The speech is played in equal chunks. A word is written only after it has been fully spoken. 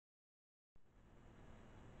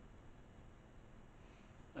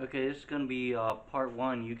Okay, this is going to be part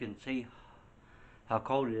one. You can see how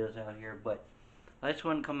cold it is out here, but this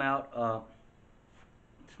one come out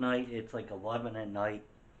tonight. It's like 11 at night.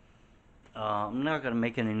 I'm not going to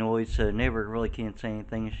make any noise, so the neighbor really can't say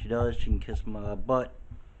anything. If she does, she can kiss my butt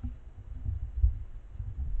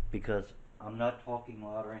because I'm not talking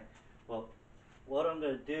loud or anything. Well, what I'm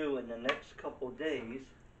going to do in the next couple days,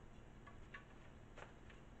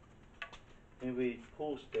 maybe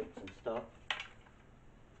pool sticks and stuff.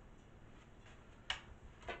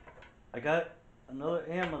 I got another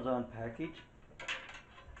Amazon package,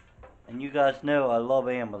 and you guys know I love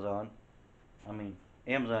Amazon. I mean,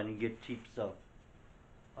 Amazon, you get cheap stuff.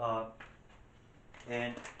 Uh,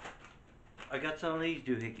 and I got some of these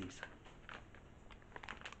doohickeys.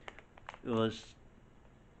 It was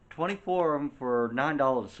 24 of them for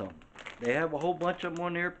 $9 something. They have a whole bunch of them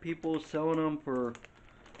on there. People selling them for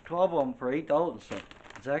 12 of them for $8 something.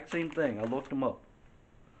 Exact same thing. I looked them up.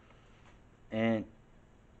 And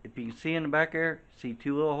if you can see in the back there, see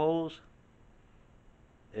two little holes?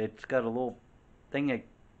 It's got a little thing that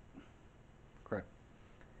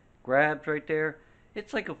grabs right there.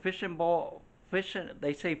 It's like a fishing ball. They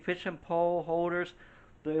say fishing pole holders.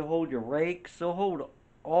 They hold your rakes. They'll hold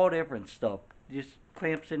all different stuff. Just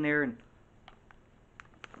clamps in there, and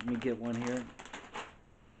let me get one here.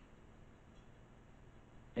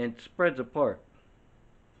 And it spreads apart,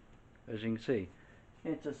 as you can see.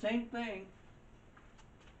 It's the same thing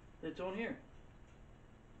that's on here.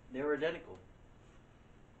 They're identical.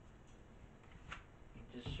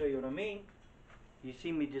 Just show you what I mean. You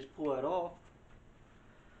see me just pull that off.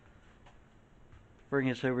 Bring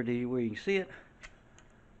this over to you where you can see it.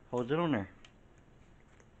 Holds it on there.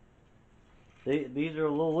 These are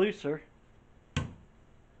a little looser.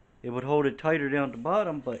 It would hold it tighter down at the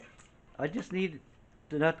bottom, but I just need it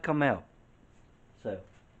to not come out. So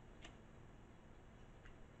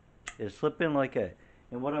it slip in like that.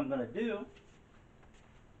 And what I'm going to do,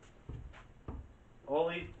 all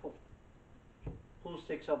these pull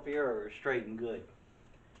sticks up here are straight and good.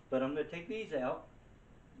 But I'm going to take these out,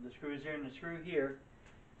 the screws here and the screw here,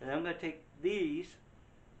 and I'm going to take these,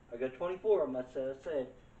 I got 24 of them, as I said,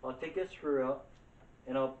 I'll take this screw out,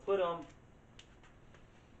 and I'll put them,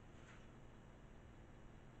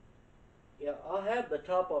 yeah, I'll have the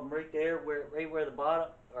top of them right there, right where the bottom,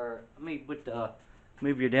 or let me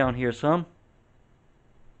move you down here some.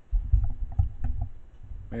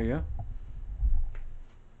 There you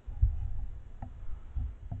go.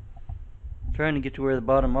 Trying to get to where the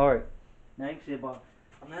bottom are. Now you can see the bottom.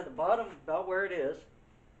 I'm going to have the bottom about where it is.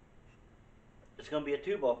 It's going to be a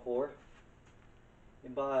 2x4.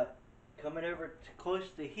 And by coming over close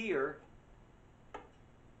to here,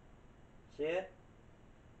 see it?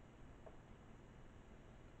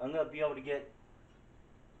 I'm going to be able to get,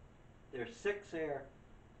 there's 6 there.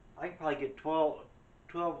 I can probably get 12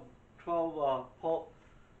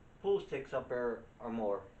 pull sticks up there or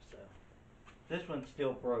more. So this one's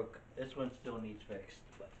still broke. This one still needs fixed.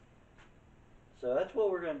 So that's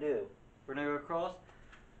what we're going to do. We're going to go across.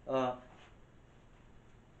 I'm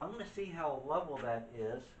going to see how level that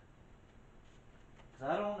is.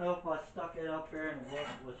 Because I don't know if I stuck it up there and it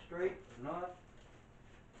was straight or not.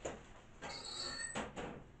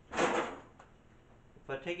 If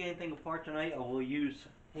I take anything apart tonight, I will use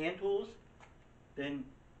hand tools. Then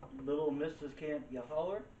little Mrs. Can't You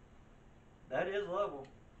Holler. That is level,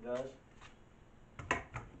 guys.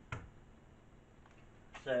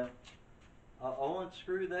 So I'll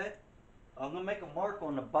unscrew that. I'm going to make a mark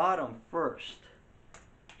on the bottom first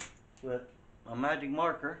with a magic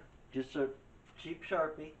marker, just a cheap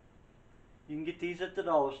Sharpie. You can get these at the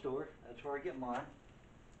dollar store. That's where I get mine.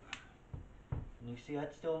 And you see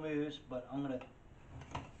that still moves, but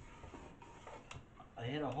I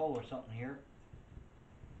hit a hole or something here.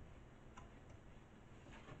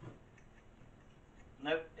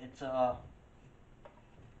 Nope, it's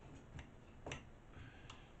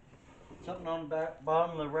something on the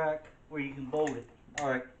bottom of the rack where you can bolt it.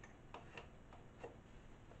 Alright.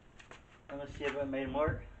 I'm going to see if I made a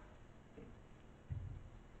mark.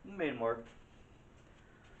 Made a mark.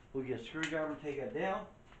 We'll get a screwdriver and take that down.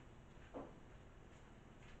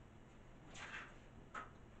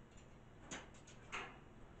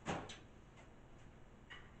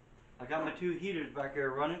 I got my 2 heaters back there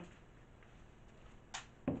running.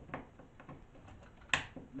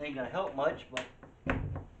 They ain't gonna help much, but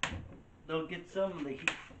they'll get some of the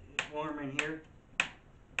heat warm in here.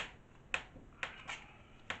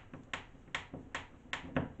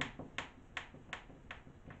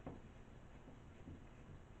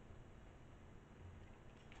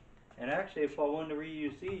 And actually, if I wanted to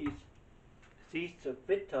reuse these to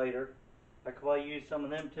fit tighter, I could probably use some of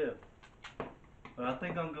them too. But I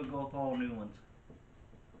think I'm gonna go with all new ones.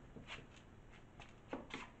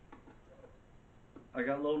 I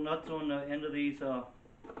got little nuts on the end of these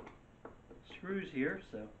screws here,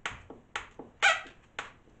 so.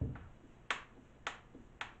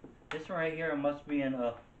 This right here must be in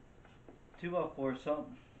a 2x4 or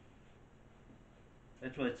something.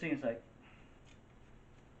 That's what it seems like.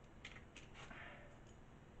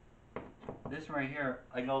 This right here,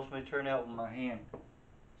 I know it's going to turn out with my hand.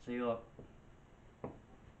 See, look.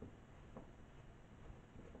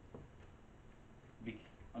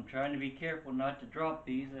 I'm trying to be careful not to drop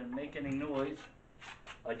these and make any noise.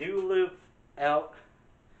 I do live out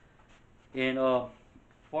in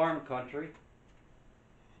farm country,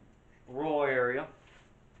 rural area,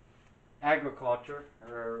 agriculture,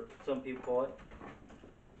 or some people call it.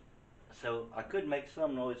 So I could make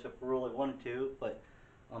some noise if I really wanted to, but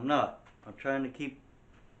I'm not. I'm trying to keep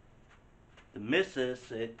the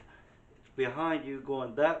missus, it's behind you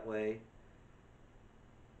going that way,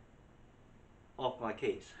 off my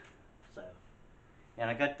case. So, and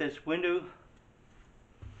I got this window,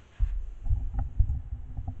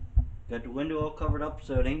 got the window all covered up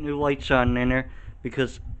so it ain't no light shining in there,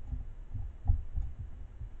 because,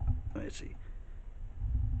 let me see,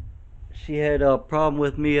 she had a problem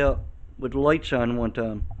with me with the light shining one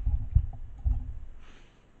time.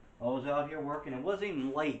 I was out here working, it wasn't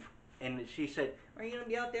even late, and she said, "Are you gonna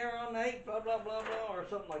be out there all night, blah blah blah blah," or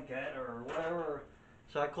something like that, or whatever.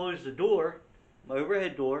 So I closed the door, my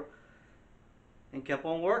overhead door, and kept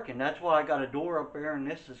on working. That's why I got a door up there and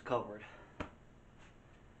this is covered.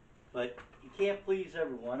 But you can't please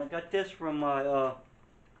everyone. I got this from my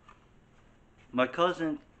my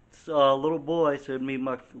cousin's little boy, so it'd be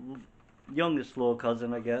my youngest little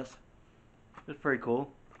cousin, I guess. It's pretty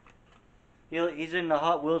cool. He's in the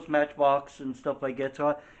Hot Wheels Matchbox and stuff like that.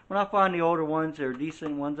 So when I find the older ones or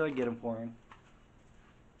decent ones, I get them for him.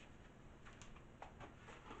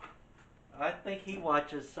 I think he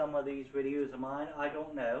watches some of these videos of mine. I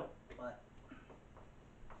don't know, but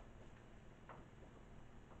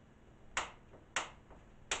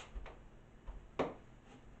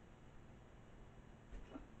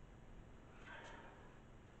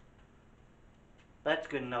that's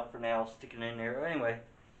good enough for now, sticking in there. Anyway,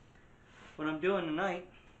 what I'm doing tonight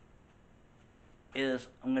is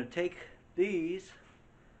I'm going to take these.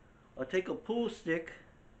 I'll take a pool stick.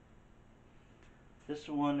 This is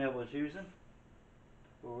the one that I was using,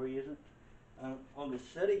 or we're using. I'm going to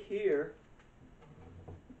set it here,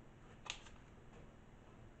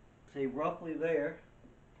 say roughly there,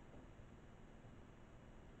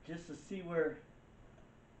 just to see where.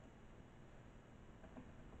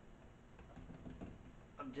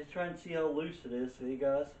 I'm just trying to see how loose it is, see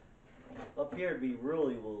guys? Up here it'd be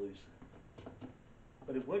really loose,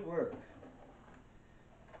 but it would work.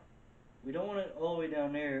 We don't want it all the way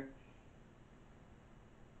down there.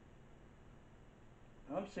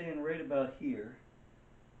 I'm saying right about here.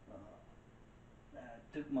 I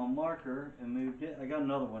took my marker and moved it. I got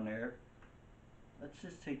another one there. Let's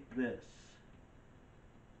just take this.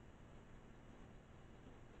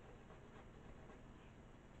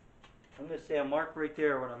 I'm going to say a mark right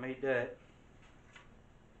there when I made that.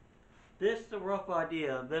 This is a rough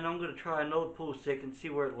idea. Then I'm going to try another pool stick and see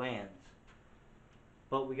where it lands.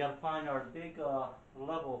 But we got to find our big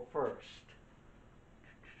level first.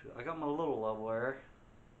 I got my little level there.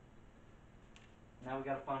 Now we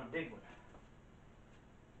got to find a big one.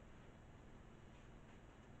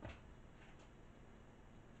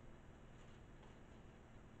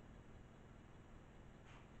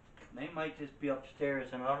 They might just be upstairs,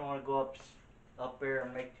 and I don't want to go up there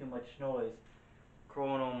and make too much noise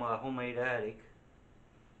crawling on my homemade attic.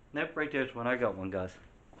 That right there's one. I got one, guys.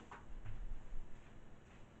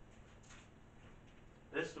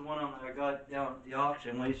 This is the one I got down at the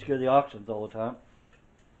auction. I used to go to the auctions all the time.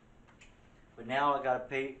 But now I got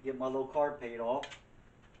to get my little card paid off.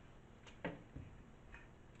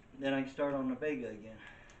 Then I can start on the Vega again.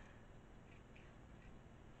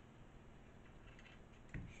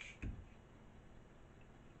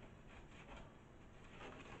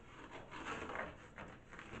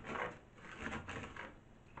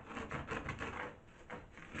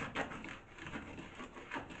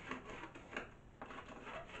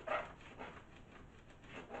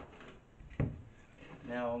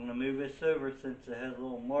 Now I'm going to move this over since it has a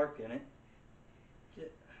little mark in it.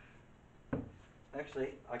 Actually,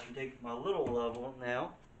 I can take my little level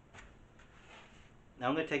now. Now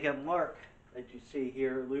I'm going to take that mark that you see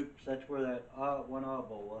here, loops. That's where that one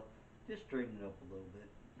eyeball was. Just straighten it up a little bit.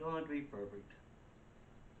 Don't have to be perfect.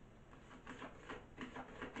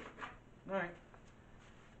 Alright.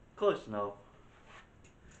 Close enough.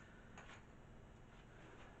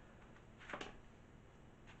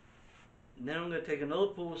 And then I'm going to take another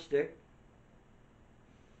pool stick.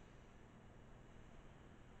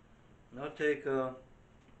 And I'll take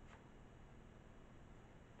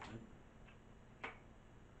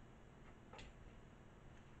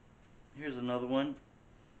here's another one.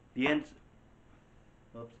 The ends,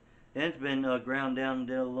 oops, the end's been ground down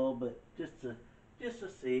there a little bit just to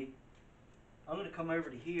see. I'm going to come over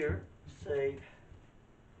to here. Say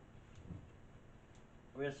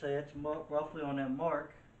we're going to say it's roughly on that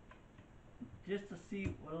mark, just to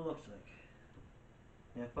see what it looks like.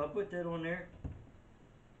 And if I put that on there,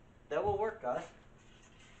 that will work, guys.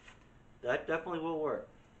 That definitely will work.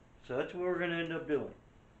 So that's what we're going to end up doing.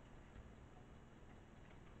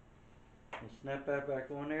 And snap that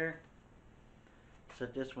back on there.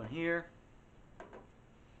 Set this one here.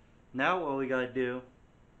 Now what we got to do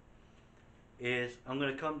is I'm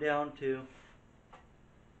going to come down to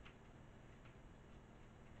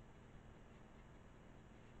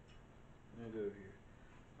go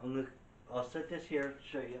here. I'll set this here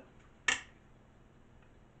to show you.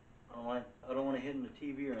 I don't want to hit in the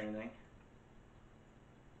TV or anything.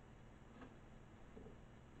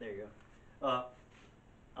 There you go.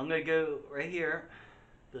 I'm going to go right here,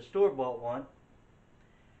 the store-bought one.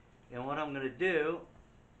 And what I'm going to do,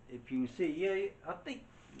 if you can see, yeah, I think,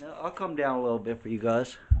 no, I'll come down a little bit for you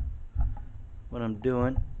guys. What I'm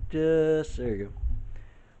doing, just, there you go.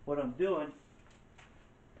 What I'm doing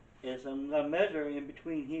is I'm going to measure in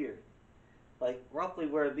between here. Like roughly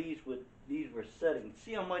where these were setting.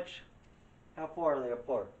 See how far are they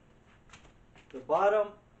apart? The bottom,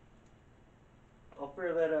 I'll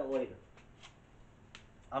figure that out later.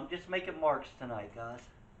 I'm just making marks tonight, guys.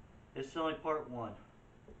 This is only part one.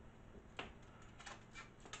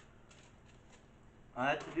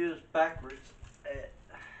 I have to do this backwards.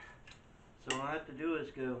 So what I have to do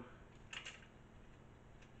is go.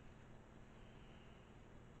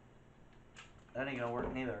 That ain't gonna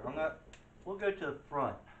work neither. We'll go to the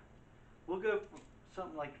front. We'll go for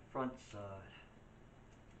something like the front side.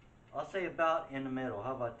 I'll say about in the middle.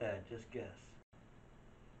 How about that? Just guess.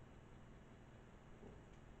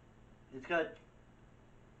 It's got a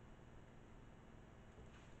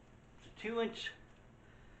 2-inch,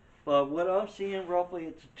 but what I'm seeing roughly,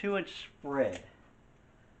 it's a 2-inch spread.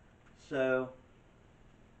 So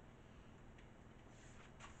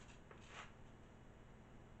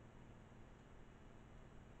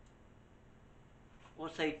we'll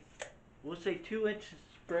say 2 inches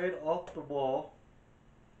spread off the wall.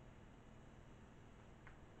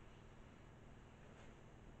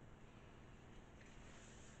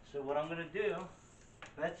 So what I'm going to do,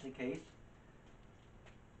 if that's the case,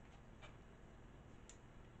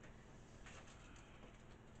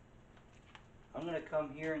 I'm going to come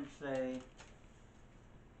here and say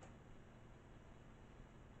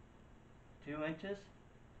 2 inches,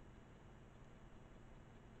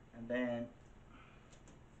 and then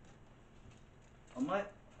I might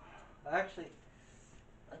actually,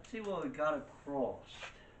 let's see what we got across.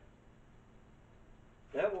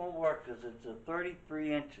 That won't work because it's a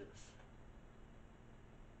 33 inches.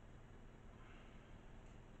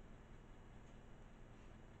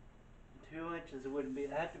 Two inches, it wouldn't be,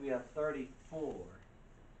 it had to be a 34.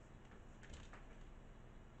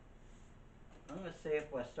 I'm going to say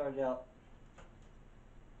if I started out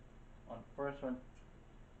on the first one,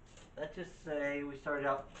 let's just say we started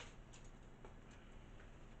out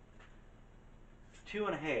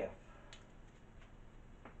 2.5.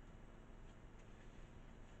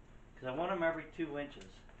 Because I want them every 2 inches.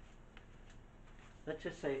 Let's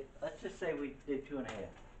just say we did 2.5.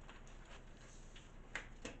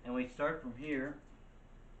 And we start from here.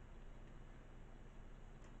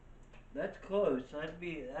 That's close, so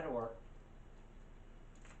that'll work.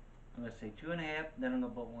 I'm gonna say 2.5, then I'm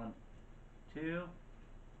gonna put 1, 2,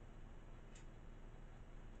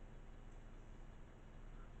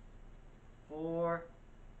 4,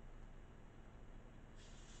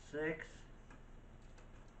 6,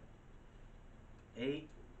 8,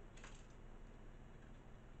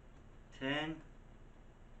 10,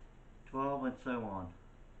 12, and so on.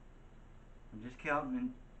 I'm just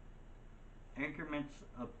counting in increments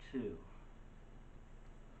of 2.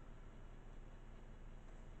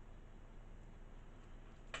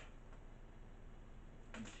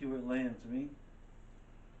 Let's see where it lands me.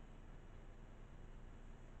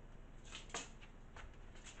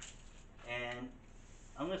 And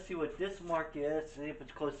I'm going to see what this mark is, see if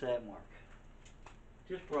it's close to that mark.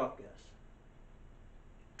 Just rough guess.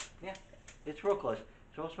 Yeah, it's real close.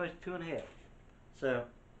 It's almost 2.5. So,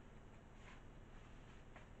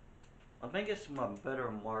 I think it's my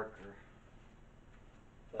better marker.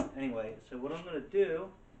 But anyway, so what I'm going to do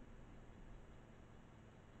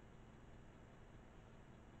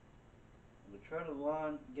try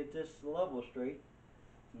to get this level straight.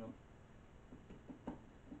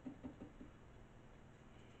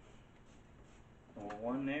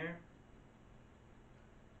 One there.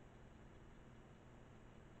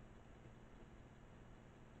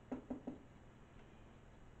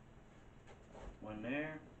 One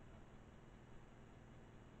there.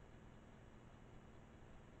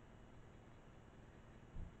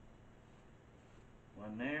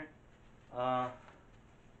 One there.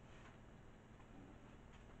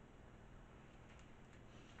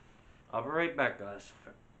 I'll be right back, guys.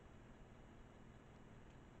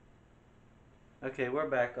 Okay, we're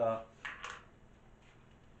back.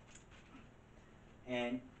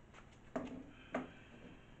 And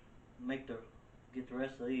get the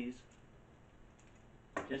rest of these.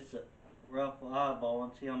 Just a rough eyeball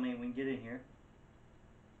and see how many we can get in here.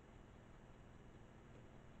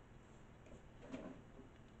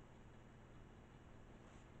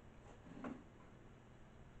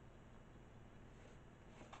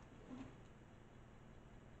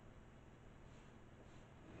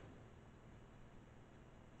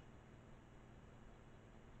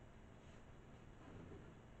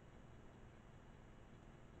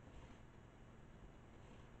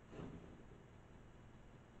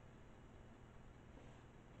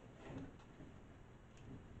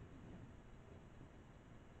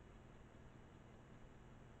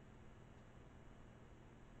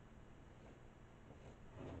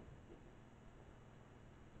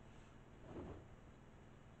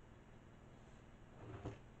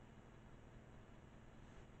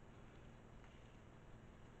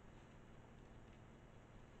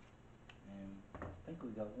 I think we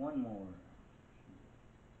got one more.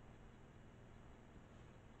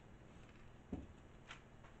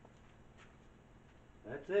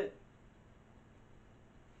 That's it.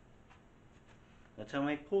 That's how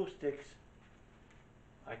many pool sticks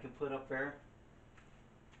I can put up there.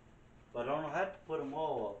 But I don't have to put them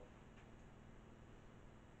all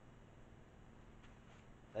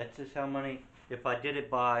up. That's just how many, if I did it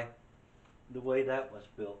by the way that was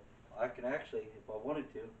built. I can actually, if I wanted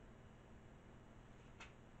to,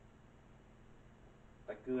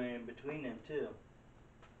 I could go in between them too.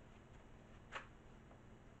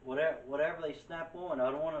 Whatever they snap on,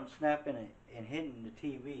 I don't want them snapping and hitting the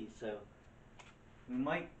TV, so we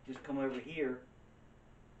might just come over here,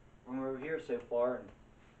 from over here so far, and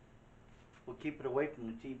we'll keep it away from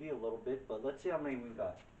the TV a little bit, but let's see how many we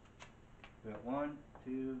got. We got 1,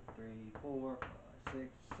 2, 3, 4, 5, 6,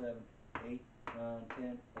 7, 8, 9,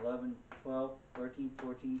 10, 11, 12, 13,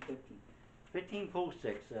 14, 15. 15 pool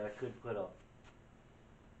sticks that I could put up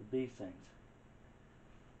with these things.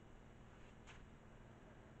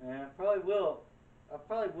 And I probably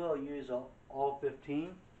will use all 15.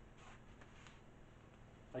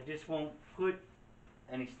 I just won't put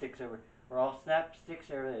any sticks over, or I'll snap sticks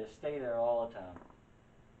over there to stay there all the time.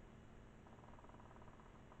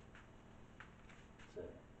 So,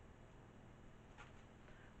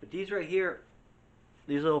 but these right here,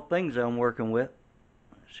 these little things I'm working with,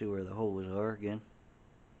 let's see where the holes are again.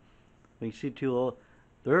 You can see two little,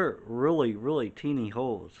 they're really, really teeny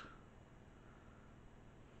holes.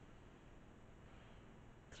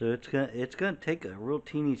 So it's gonna take a real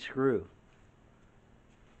teeny screw.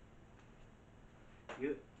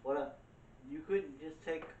 You couldn't just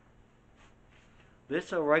take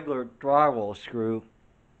this a regular drywall screw,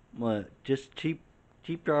 just cheap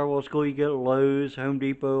drywall screw you get at Lowe's, Home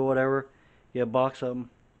Depot, whatever. Get a box of them.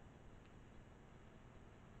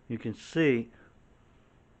 You can see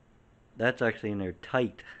that's actually in there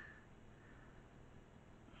tight.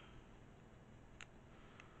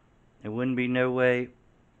 There wouldn't be no way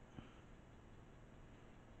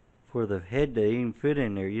for the head to even fit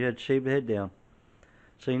in there. You'd have to shave the head down.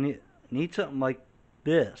 So you need something like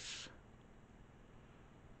this,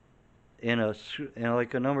 in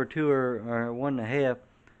like a number 2 or 1.5,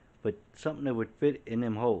 but something that would fit in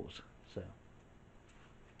them holes. So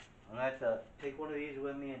I'm gonna have to take one of these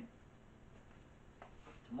with me and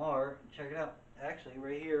tomorrow and check it out. Actually,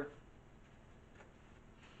 right here,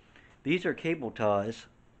 these are cable ties,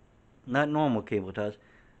 not normal cable ties.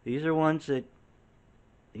 These are ones that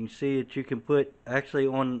you can see that you can put actually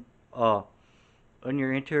on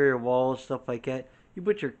your interior walls, stuff like that. You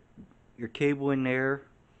put your cable in there,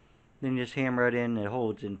 then just hammer it in and it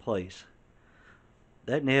holds in place.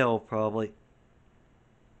 That nail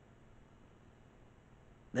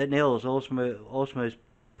is almost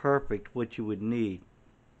perfect what you would need.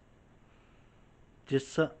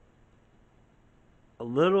 Just a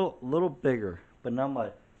little bigger, but not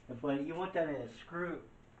much. But you want that in a screw.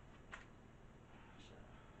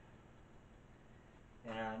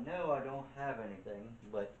 And I know I don't have anything,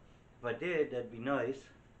 but If I did, that'd be nice.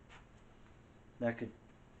 I could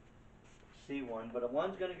see one, but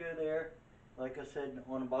one's gonna go there. Like I said,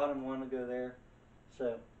 on the bottom one will go there.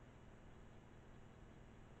 So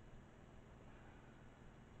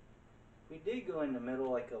we did go in the middle,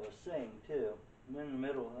 like I was saying too. I'm in the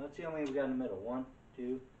middle. Let's see how many we got in the middle. 1,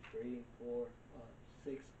 2, 3, 4,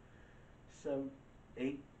 5, 6, 7,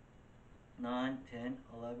 8, 9, 10,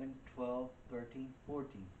 11, 12, 13,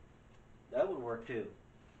 14. That would work too.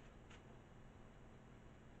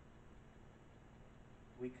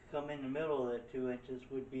 We could come in the middle of that 2 inches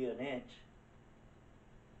would be an inch.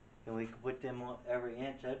 And we could put them on every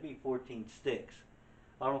inch. That'd be 14 sticks.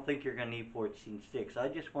 I don't think you're going to need 14 sticks. I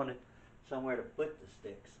just wanted somewhere to put the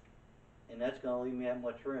sticks. And that's going to leave me that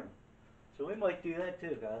much room. So we might do that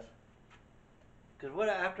too, guys. Because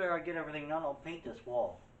after I get everything done, I'll paint this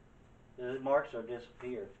wall. The marks will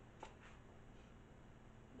disappear.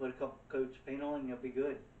 Put a couple coats of paint on and you'll be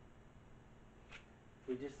good.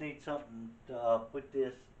 We just need something to put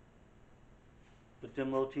them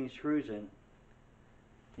little teeny screws in.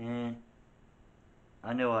 And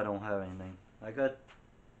I know I don't have anything. I got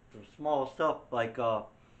some small stuff like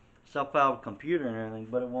stuff out of the computer and everything,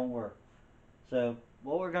 but it won't work. So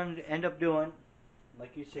what we're going to end up doing,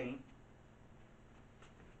 like you've seen,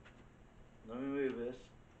 let me move this.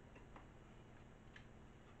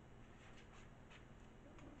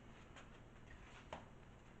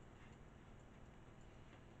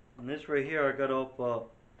 And this right here I got off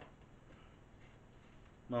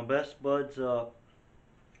my best bud's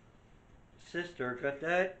sister. Got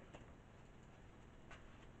that.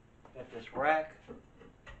 Got this rack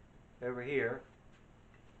over here.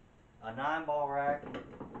 A 9-ball rack.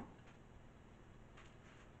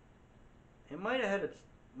 It might have had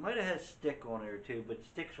a stick on it or two, but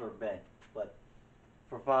sticks were bent. But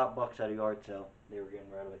for $5 at a yard sale, they were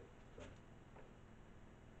getting rid of it. So.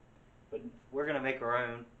 But we're gonna make our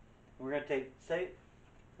own. We're gonna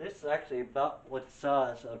this is actually about what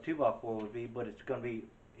size a 2x4 would be, but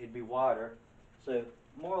it'd be wider. So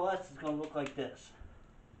more or less, it's gonna look like this.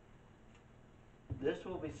 This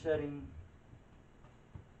will be setting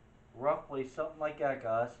roughly something like that,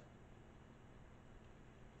 guys.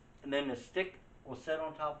 And then the stick will set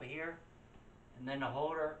on top of here, and then the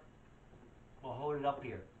holder will hold it up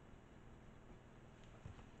here.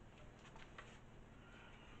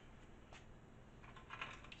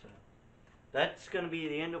 So that's going to be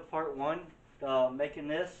the end of part 1. Making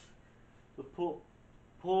this the pool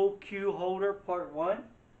cue holder part 1.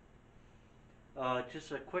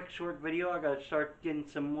 Just a quick short video. I got to start getting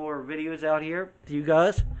some more videos out here to you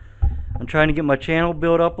guys. I'm trying to get my channel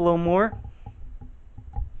built up a little more.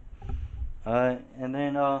 And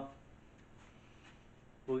then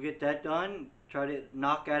we'll get that done. Try to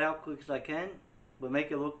knock that out quick as I can, but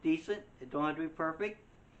make it look decent. It don't have to be perfect.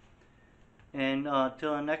 And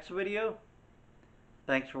till the next video,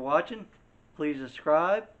 thanks for watching. Please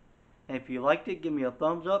subscribe. And if you liked it, give me a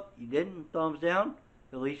thumbs up. You didn't, thumbs down.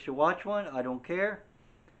 At least you watch one. I don't care.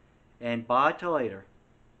 And bye till later.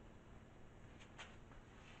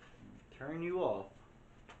 Turn you off.